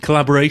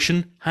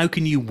Collaboration, how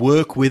can you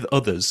work with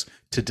others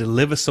to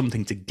deliver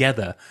something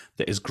together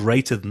that is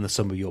greater than the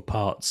sum of your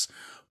parts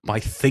by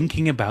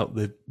thinking about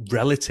the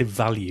relative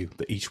value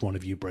that each one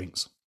of you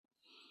brings?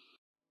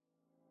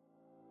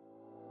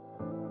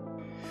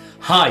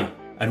 Hi,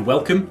 and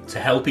welcome to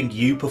Helping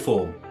You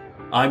Perform.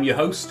 I'm your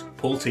host,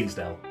 Paul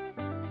Teasdale.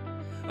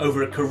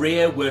 Over a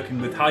career working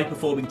with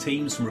high-performing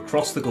teams from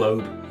across the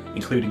globe,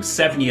 including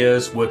 7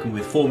 years working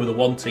with Formula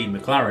One team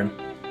McLaren,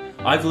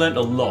 I've learned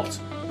a lot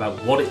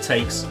about what it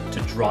takes to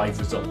drive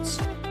results.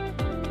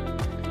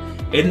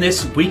 In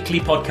this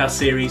weekly podcast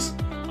series,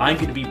 I'm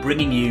going to be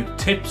bringing you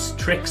tips,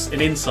 tricks and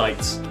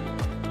insights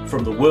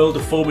from the world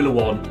of Formula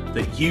One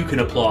that you can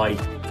apply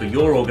for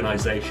your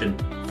organisation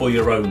for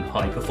your own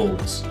high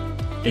performance.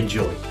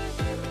 Enjoy.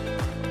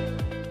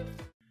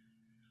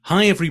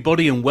 Hi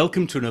everybody, and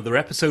welcome to another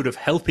episode of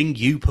Helping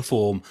You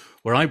Perform,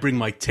 where I bring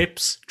my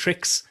tips,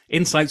 tricks,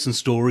 insights and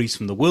stories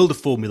from the world of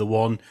Formula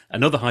One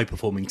and other high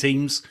performing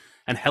teams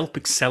and help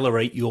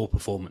accelerate your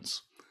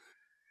performance.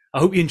 I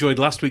hope you enjoyed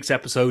last week's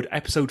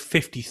episode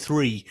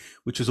 53,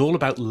 which was all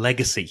about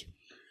legacy.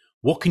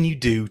 What can you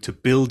do to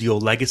build your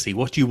legacy?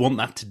 What do you want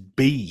that to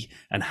be,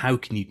 and how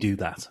can you do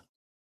that?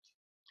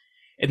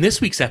 In this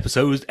week's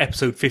episode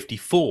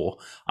 54,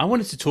 I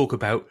wanted to talk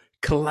about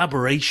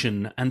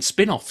collaboration and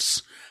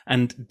spin-offs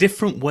and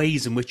different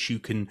ways in which you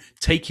can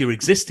take your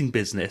existing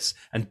business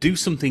and do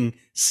something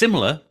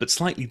similar but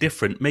slightly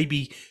different,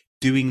 maybe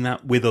doing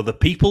that with other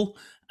people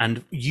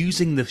and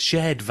using the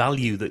shared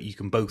value that you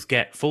can both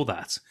get for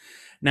that.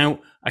 Now,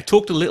 I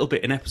talked a little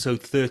bit in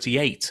episode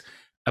 38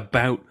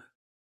 about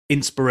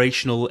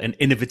inspirational and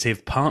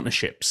innovative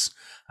partnerships,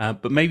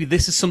 but maybe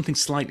this is something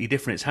slightly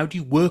different. It's how do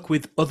you work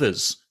with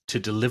others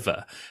to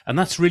deliver? And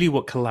that's really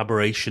what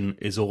collaboration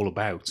is all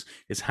about.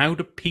 It's how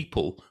do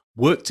people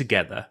work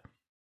together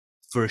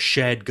for a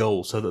shared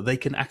goal so that they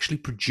can actually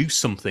produce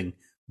something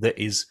that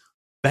is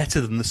better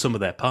than the sum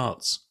of their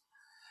parts.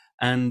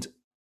 And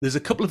there's a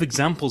couple of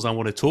examples I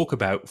want to talk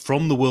about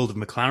from the world of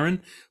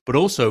McLaren, but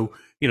also,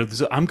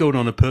 I'm going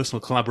on a personal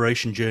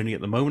collaboration journey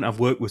at the moment. I've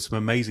worked with some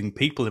amazing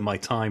people in my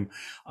time.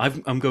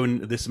 I'm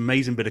going this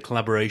amazing bit of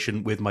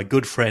collaboration with my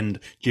good friend,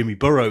 Jimmy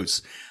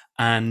Burrows,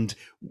 and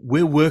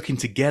we're working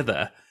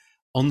together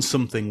on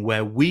something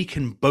where we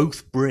can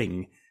both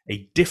bring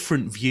a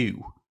different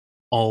view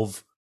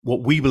of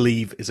what we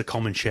believe is a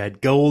common shared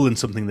goal and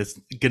something that's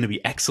going to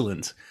be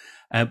excellent.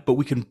 But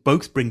we can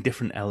both bring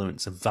different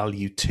elements of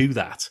value to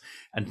that.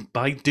 And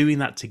by doing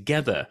that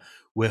together,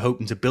 we're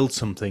hoping to build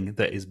something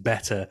that is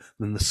better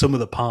than the sum of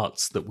the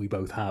parts that we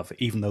both have,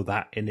 even though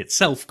that in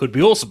itself could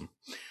be awesome.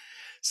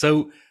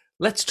 So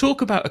let's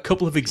talk about a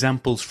couple of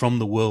examples from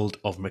the world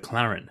of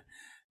McLaren.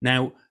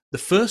 Now, the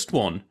first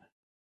one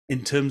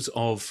in terms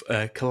of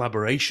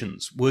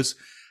collaborations was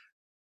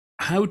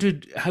how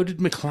did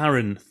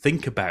McLaren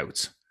think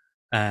about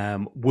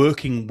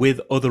working with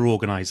other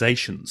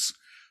organizations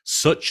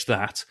such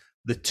that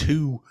the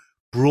two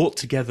brought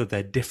together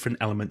their different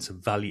elements of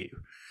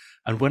value.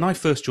 And when I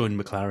first joined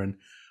McLaren,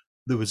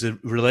 there was a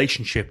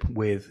relationship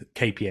with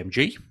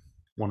KPMG,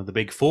 one of the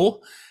big four,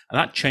 and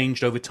that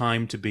changed over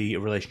time to be a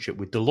relationship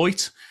with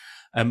Deloitte.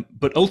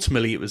 But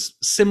ultimately, it was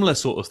similar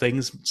sort of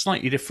things,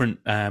 slightly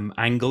different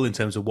angle in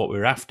terms of what we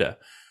were after.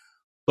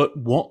 But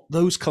what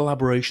those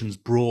collaborations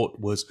brought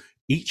was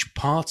each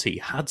party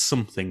had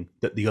something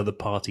that the other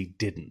party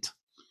didn't.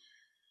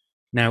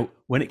 Now,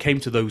 when it came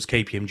to those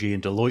KPMG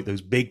and Deloitte,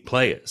 those big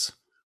players,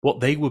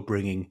 what they were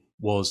bringing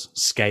was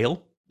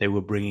scale. They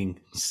were bringing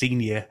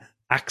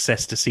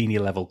access to senior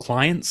level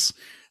clients.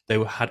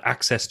 They had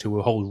access to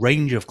a whole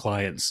range of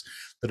clients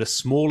that a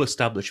small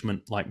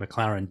establishment like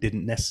McLaren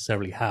didn't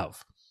necessarily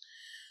have.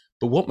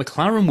 But what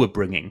McLaren were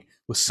bringing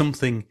was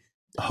something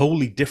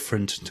wholly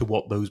different to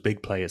what those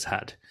big players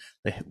had.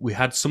 We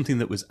had something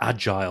that was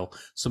agile,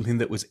 something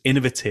that was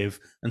innovative,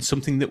 and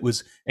something that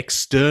was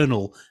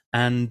external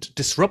and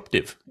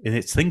disruptive in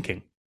its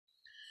thinking.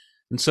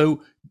 And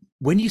so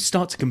when you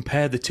start to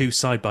compare the two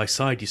side by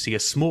side, you see a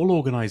small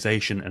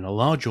organization and a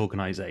large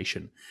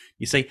organization.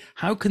 You say,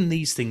 how can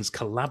these things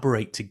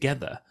collaborate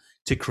together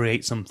to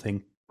create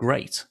something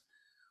great?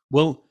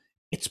 Well,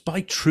 it's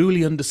by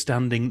truly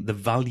understanding the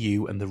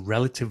value and the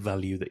relative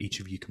value that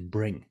each of you can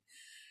bring.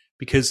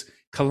 Because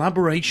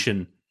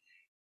collaboration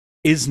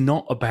is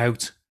not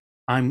about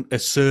I'm a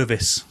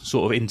service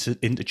sort of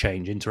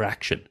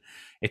interaction.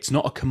 It's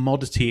not a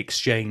commodity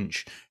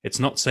exchange. It's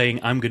not saying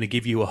I'm going to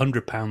give you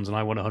 £100 and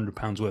I want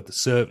 £100 worth of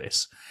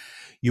service.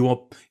 You are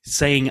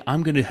saying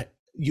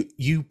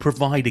you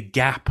provide a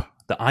gap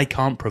that I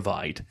can't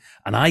provide,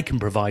 and I can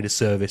provide a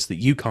service that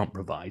you can't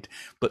provide.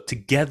 But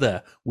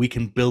together we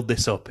can build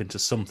this up into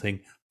something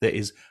that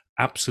is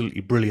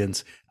absolutely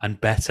brilliant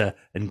and better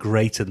and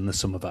greater than the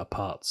sum of our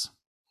parts.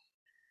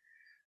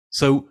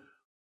 So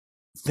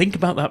think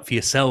about that for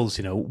yourselves.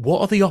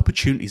 What are the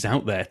opportunities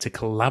out there to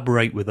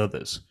collaborate with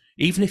others?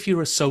 Even if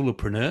you're a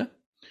solopreneur,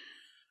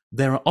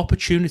 there are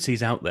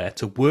opportunities out there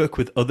to work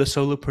with other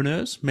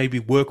solopreneurs, maybe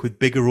work with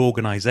bigger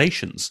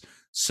organizations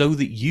so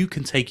that you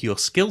can take your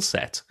skill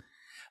set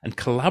and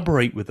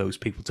collaborate with those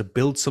people to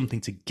build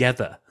something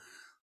together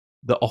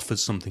that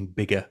offers something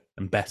bigger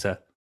and better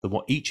than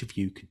what each of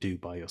you could do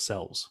by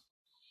yourselves.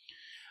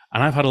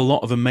 And I've had a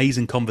lot of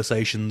amazing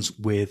conversations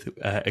with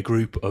a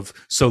group of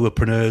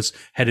solopreneurs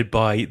headed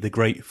by the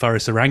great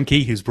Faris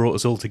Aranki, who's brought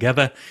us all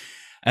together.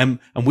 And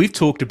we've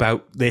talked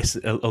about this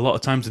a lot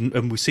of times,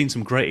 and we've seen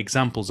some great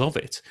examples of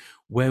it,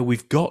 where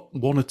we've got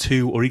one or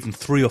two or even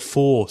three or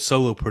four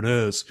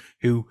solopreneurs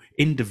who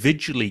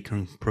individually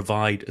can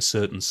provide a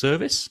certain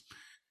service,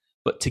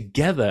 but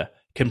together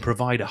can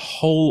provide a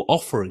whole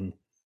offering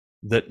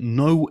that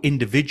no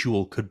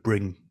individual could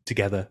bring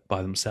together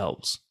by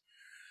themselves.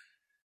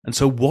 And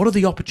so what are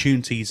the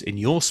opportunities in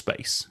your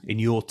space, in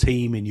your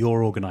team, in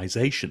your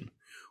organization,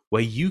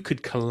 where you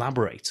could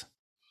collaborate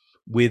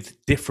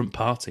with different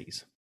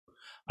parties?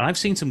 And I've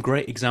seen some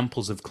great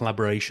examples of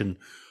collaboration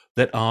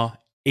that are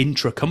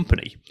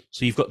intra-company.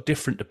 So you've got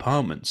different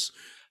departments.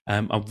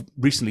 I've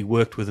recently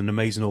worked with an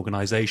amazing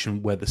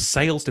organization where the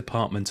sales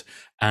department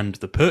and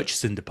the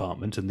purchasing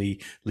department and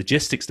the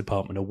logistics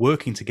department are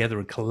working together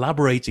and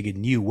collaborating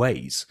in new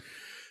ways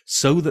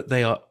so that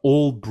they are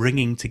all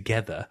bringing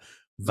together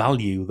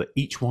value that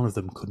each one of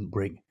them couldn't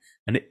bring.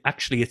 And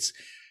it's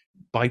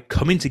by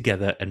coming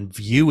together and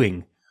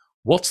viewing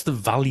what's the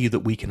value that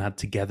we can add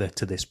together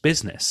to this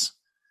business.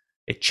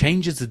 It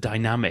changes the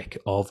dynamic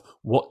of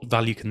what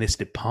value can this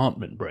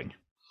department bring.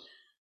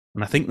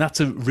 And I think that's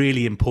a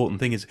really important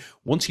thing, is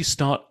once you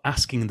start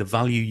asking the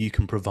value you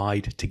can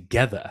provide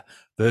together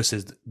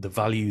versus the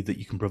value that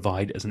you can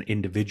provide as an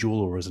individual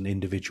or as an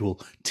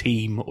individual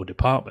team or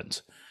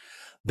department,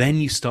 then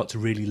you start to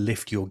really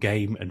lift your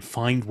game and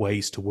find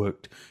ways to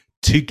work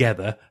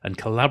together and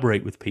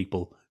collaborate with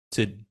people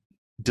to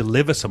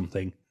deliver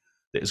something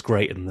that is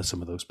greater than the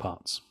sum of those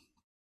parts.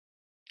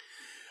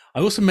 I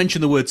also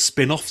mentioned the word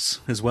spin-offs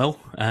as well.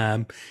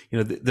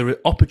 There are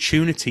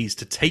opportunities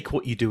to take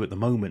what you do at the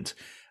moment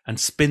and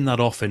spin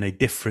that off in a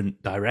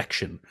different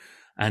direction.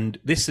 And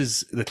this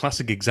is the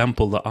classic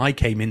example that I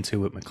came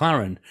into at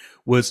McLaren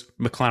was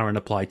McLaren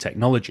Applied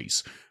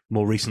Technologies.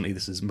 More recently,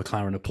 this is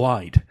McLaren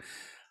Applied.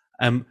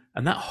 And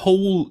that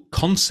whole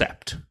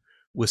concept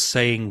was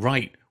saying,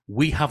 right,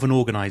 we have an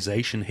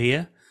organization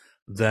here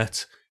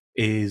that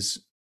is,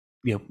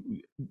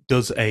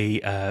 does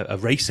a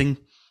racing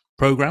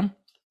program,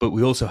 but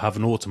we also have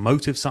an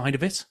automotive side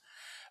of it.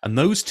 And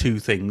those two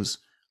things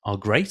are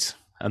great.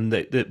 And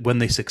when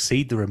they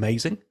succeed, they're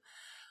amazing.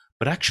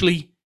 But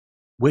actually,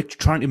 we're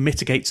trying to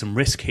mitigate some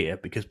risk here,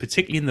 because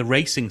particularly in the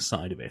racing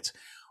side of it,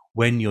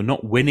 when you're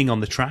not winning on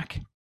the track,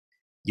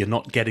 you're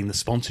not getting the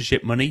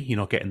sponsorship money, you're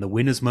not getting the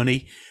winner's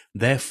money.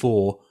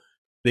 Therefore,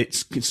 it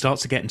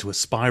starts to get into a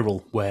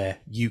spiral where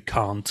you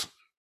can't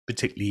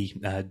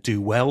particularly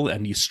do well,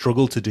 and you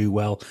struggle to do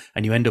well,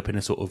 and you end up in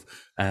a sort of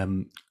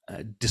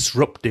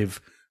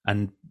disruptive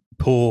and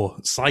poor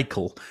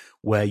cycle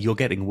where you're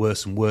getting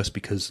worse and worse,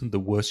 because the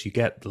worse you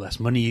get, the less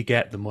money you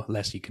get, the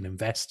less you can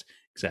invest,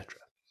 etc.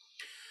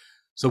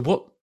 So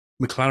what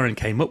McLaren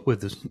came up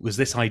with was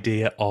this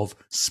idea of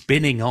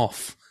spinning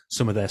off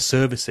some of their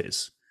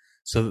services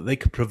so that they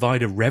could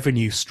provide a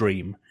revenue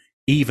stream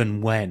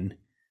even when,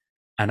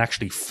 and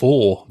actually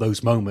for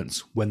those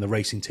moments when the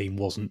racing team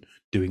wasn't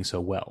doing so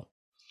well.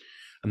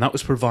 And that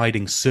was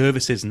providing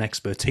services and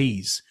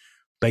expertise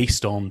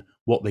based on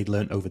what they'd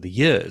learned over the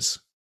years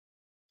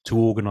to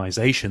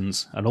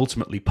organizations, and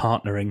ultimately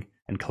partnering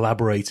and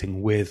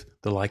collaborating with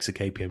the likes of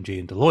KPMG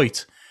and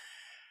Deloitte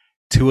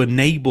to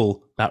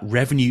enable that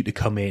revenue to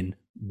come in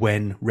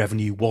when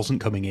revenue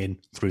wasn't coming in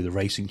through the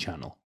racing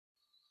channel.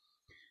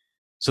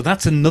 So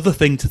that's another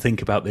thing to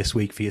think about this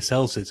week for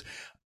yourselves is,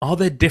 are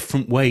there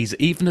different ways,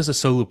 even as a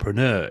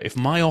solopreneur, if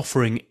my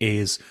offering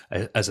is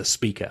as a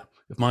speaker,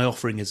 if my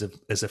offering is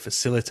as a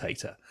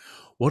facilitator,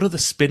 what are the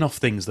spin-off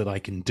things that I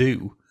can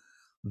do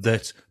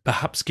that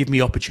perhaps give me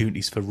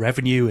opportunities for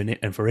revenue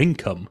and for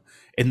income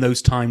in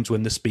those times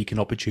when the speaking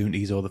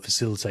opportunities or the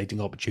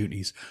facilitating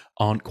opportunities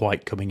aren't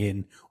quite coming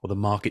in, or the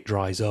market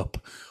dries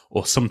up,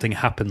 or something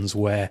happens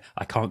where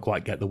I can't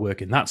quite get the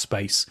work in that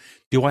space?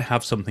 Do I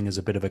have something as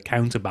a bit of a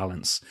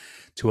counterbalance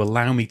to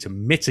allow me to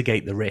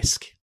mitigate the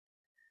risk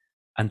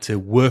and to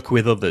work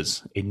with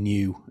others in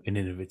new and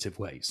innovative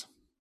ways?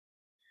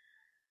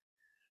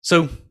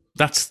 So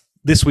that's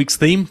this week's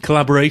theme,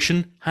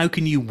 collaboration. How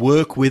can you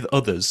work with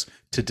others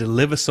to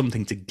deliver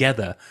something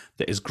together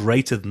that is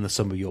greater than the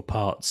sum of your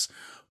parts,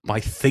 by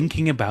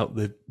thinking about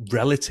the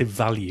relative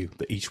value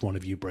that each one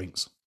of you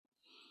brings?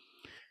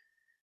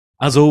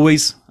 As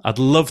always, I'd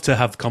love to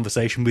have a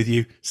conversation with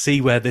you, see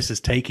where this is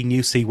taking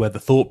you, see where the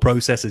thought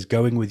process is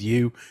going with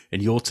you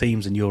and your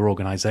teams and your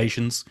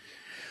organizations.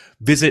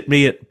 Visit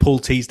me at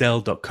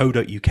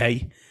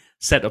paulteasdale.co.uk,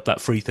 set up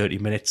that free 30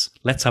 minutes.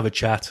 Let's have a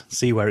chat,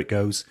 see where it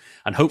goes,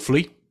 and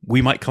hopefully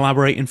we might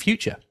collaborate in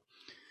future.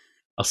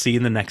 I'll see you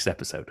in the next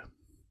episode.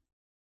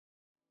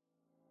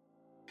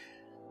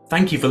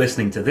 Thank you for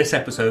listening to this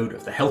episode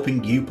of the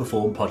Helping You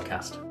Perform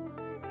podcast.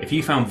 If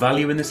you found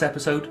value in this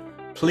episode,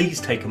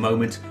 please take a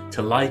moment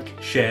to like,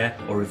 share,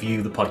 or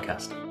review the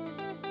podcast.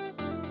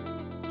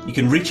 You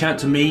can reach out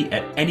to me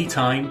at any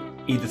time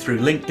either through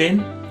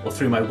LinkedIn or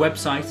through my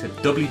website at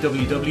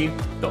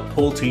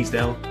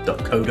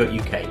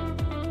www.paulteasdale.co.uk.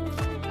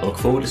 I look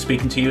forward to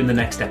speaking to you in the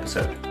next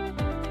episode.